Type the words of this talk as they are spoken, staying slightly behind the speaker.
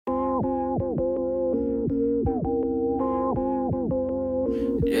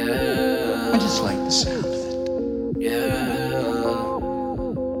just like the sound of it.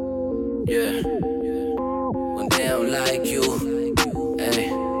 Yeah. When they don't like you,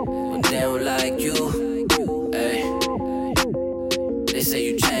 ayy. When they don't like you, ayy. They say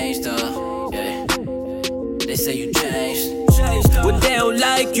you changed up, yeah. They say you changed. When they don't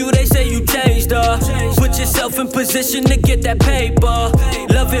like you, they say you changed up. Put yourself in position to get that paper.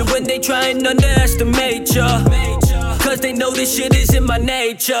 Love it when they try and underestimate ya, cause they know this shit is in my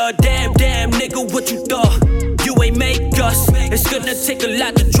nature. Damn, nigga, what you thought? You ain't make us. It's gonna take a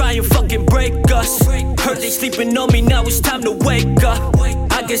lot to try and fucking break us. Heard they sleeping on me, now it's time to wake up.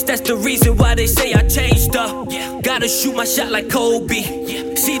 I guess that's the reason why they say I changed up. Gotta shoot my shot like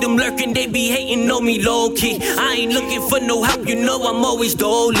Kobe. See them lurking, they be hating on me low-key. I ain't looking for no help, you know I'm always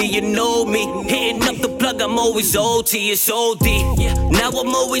dolly, you know me. Hitting up the plug, I'm always OT, it's OD. Now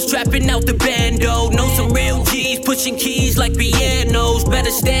I'm always trapping out the bando. Know some real G's, pushing keys like pianos.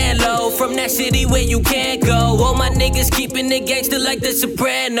 Better stand low, from that city where you can't go. All my niggas keeping it gangster like the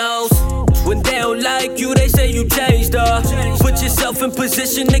Sopranos. When they don't like you, they say you changed up. Put yourself in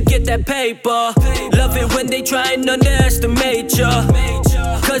position to get that paper. Love it when they try and underestimate ya,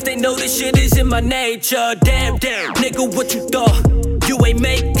 cause they know this shit is in my nature. Damn, nigga, what you thought? You ain't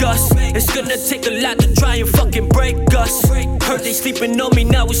make us. It's gonna take a lot to try and fucking break us. Heard they sleeping on me,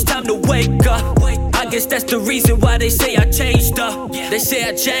 now it's time to wake up. I guess that's the reason why they say I changed up. They say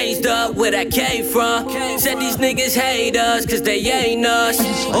I changed up, where that came from. Said these niggas hate us, cause they ain't us.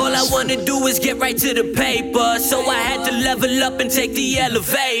 All I wanna do is get right to the paper, so I had to level up and take the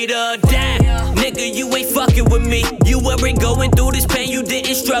elevator. Damn, nigga, you ain't fucking with me. You weren't going through this pain, you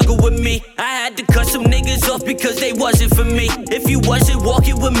didn't struggle with me. I had to cut some niggas off because they wasn't for me. If you wasn't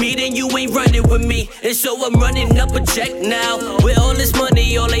walking with me, then you ain't running with me. And so I'm running up a check now. With all this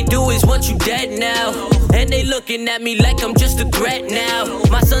money, all they do is want you dead now. And they looking at me like I'm just a threat now.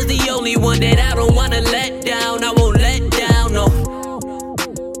 My son's the only one that I don't wanna let down.